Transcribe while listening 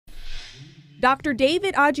Dr.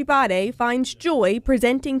 David Ajibade finds joy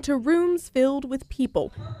presenting to rooms filled with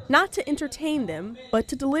people, not to entertain them, but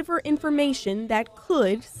to deliver information that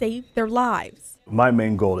could save their lives. My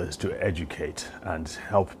main goal is to educate and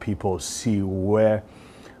help people see where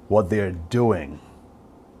what they're doing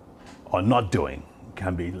or not doing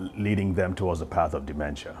can be leading them towards the path of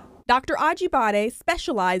dementia. Dr. Ajibade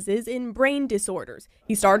specializes in brain disorders.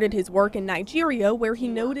 He started his work in Nigeria, where he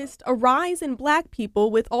noticed a rise in Black people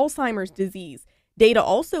with Alzheimer's disease. Data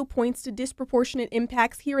also points to disproportionate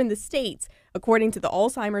impacts here in the States. According to the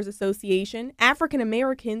Alzheimer's Association, African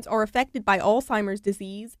Americans are affected by Alzheimer's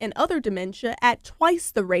disease and other dementia at twice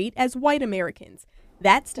the rate as white Americans.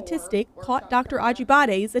 That statistic caught Dr.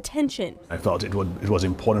 Ajibade's attention. I felt it was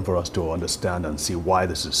important for us to understand and see why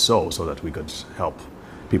this is so that we could help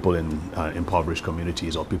people in impoverished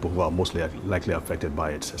communities or people who are mostly likely affected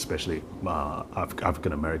by it, especially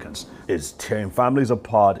African Americans. It's tearing families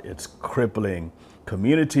apart, it's crippling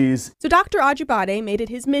communities. So Dr. Ajibade made it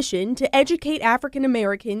his mission to educate African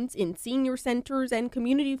Americans in senior centers and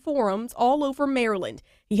community forums all over Maryland.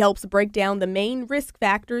 He helps break down the main risk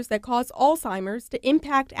factors that cause Alzheimer's to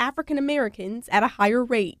impact African Americans at a higher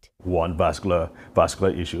rate. One, vascular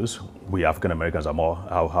issues. We African Americans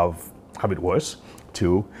have it worse.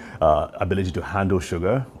 Two, ability to handle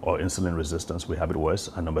sugar or insulin resistance, we have it worse.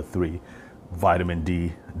 And number three, vitamin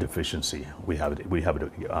D deficiency, we have it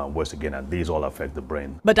worse again, and these all affect the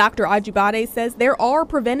brain. But Dr. Ajibade says there are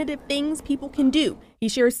preventative things people can do. He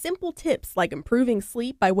shares simple tips like improving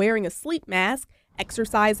sleep by wearing a sleep mask,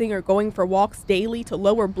 exercising or going for walks daily to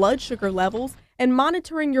lower blood sugar levels, and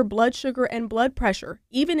monitoring your blood sugar and blood pressure,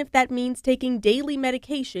 even if that means taking daily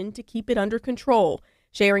medication to keep it under control.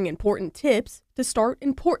 Sharing important tips to start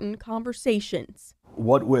important conversations.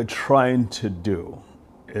 What we're trying to do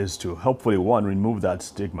is to hopefully, one, remove that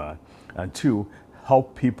stigma, and two,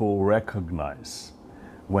 help people recognize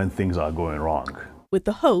when things are going wrong, with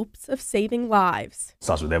the hopes of saving lives. It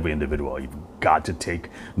starts with every individual. You've got to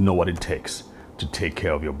know what it takes to take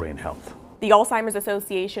care of your brain health. The Alzheimer's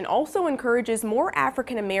Association also encourages more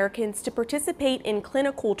African Americans to participate in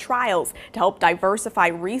clinical trials to help diversify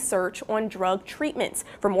research on drug treatments.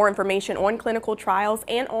 For more information on clinical trials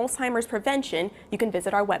and Alzheimer's prevention, you can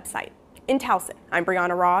visit our website. In Towson, I'm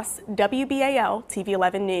Brianna Ross, WBAL-TV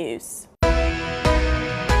 11 News.